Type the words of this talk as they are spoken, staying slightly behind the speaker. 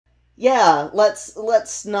Yeah,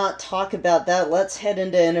 let's not talk about that. Let's head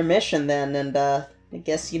into intermission then, and I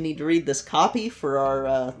guess you need to read this copy for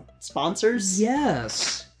our sponsors.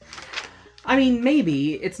 Yes. I mean,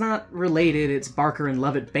 maybe. It's not related. It's Barker and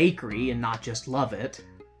Lovett Bakery and not just Lovett.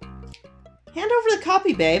 Hand over the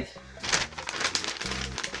copy, babe.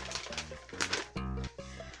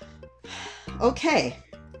 Okay.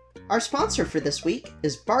 Our sponsor for this week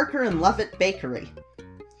is Barker and Lovett Bakery.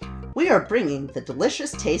 We are bringing the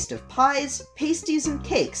delicious taste of pies, pasties, and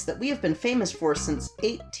cakes that we have been famous for since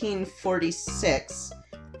 1846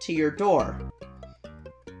 to your door.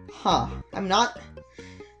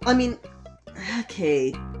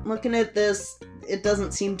 Okay, looking at this, it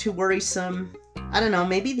doesn't seem too worrisome. I don't know,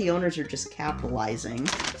 maybe the owners are just capitalizing.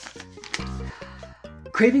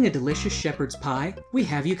 Craving a delicious shepherd's pie? We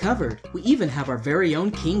have you covered. We even have our very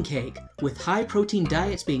own king cake. With high-protein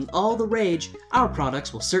diets being all the rage, our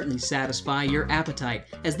products will certainly satisfy your appetite,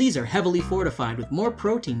 as these are heavily fortified with more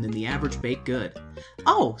protein than the average baked good.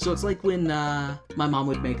 Oh, so it's like when my mom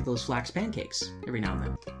would make those flax pancakes every now and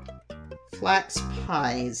then. Flax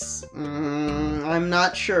pies. I'm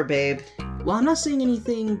not sure, babe. Well, I'm not seeing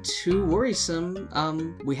anything too worrisome.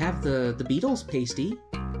 We have the Beatles pasty.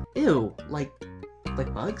 Ew, like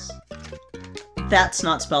bugs? That's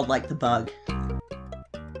not spelled like the bug.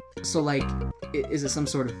 So, like, is it some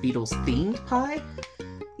sort of Beatles-themed pie?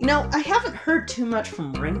 You know, I haven't heard too much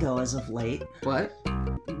from Ringo as of late. What?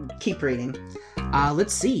 Keep reading.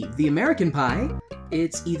 Let's see. The American pie,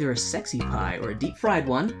 it's either a sexy pie or a deep-fried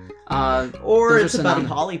one. Or it's a Buddy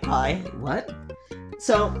Holly pie. What?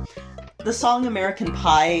 So, the song American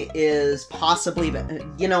Pie is possibly...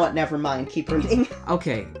 You know what? Never mind. Keep reading.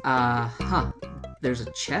 Okay, There's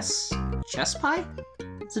a chess pie?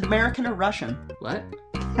 Is it American or Russian? What?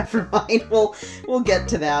 Never mind. We'll get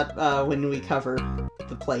to that when we cover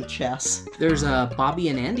the play chess. There's a Bobby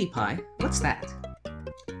and Andy pie. What's that?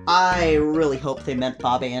 I really hope they meant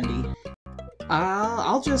Bob Andy.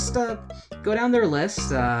 I'll just go down their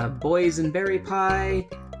list. Boysenberry pie,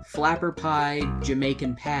 flapper pie,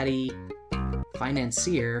 Jamaican patty,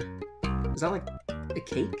 financier. Is that like a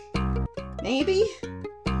cake? Maybe?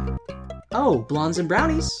 Oh, blondes and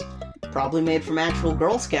brownies. Probably made from actual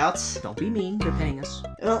Girl Scouts. Don't be mean, they're paying us.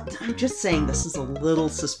 Well, I'm just saying this is a little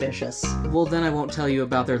suspicious. Well, then I won't tell you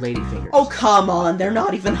about their ladyfingers. Oh, come on, they're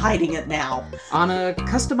not even hiding it now. On a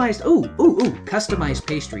customized, customized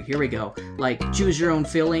pastry, here we go. Like, choose your own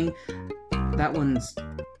filling. That's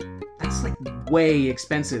like way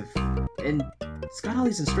expensive. And it's got all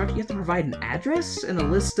these instructions. You have to provide an address and a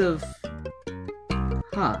list of...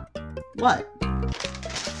 What?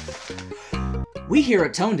 We here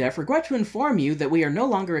at Tone Deaf regret to inform you that we are no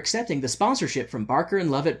longer accepting the sponsorship from Barker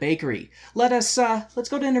and Lovett Bakery. Let's go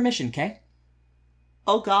to intermission, Kay?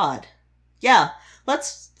 Oh God. Yeah,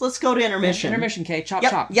 let's go to intermission. Intermission, Kay. Chop,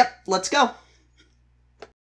 yep, chop. Yep, let's go.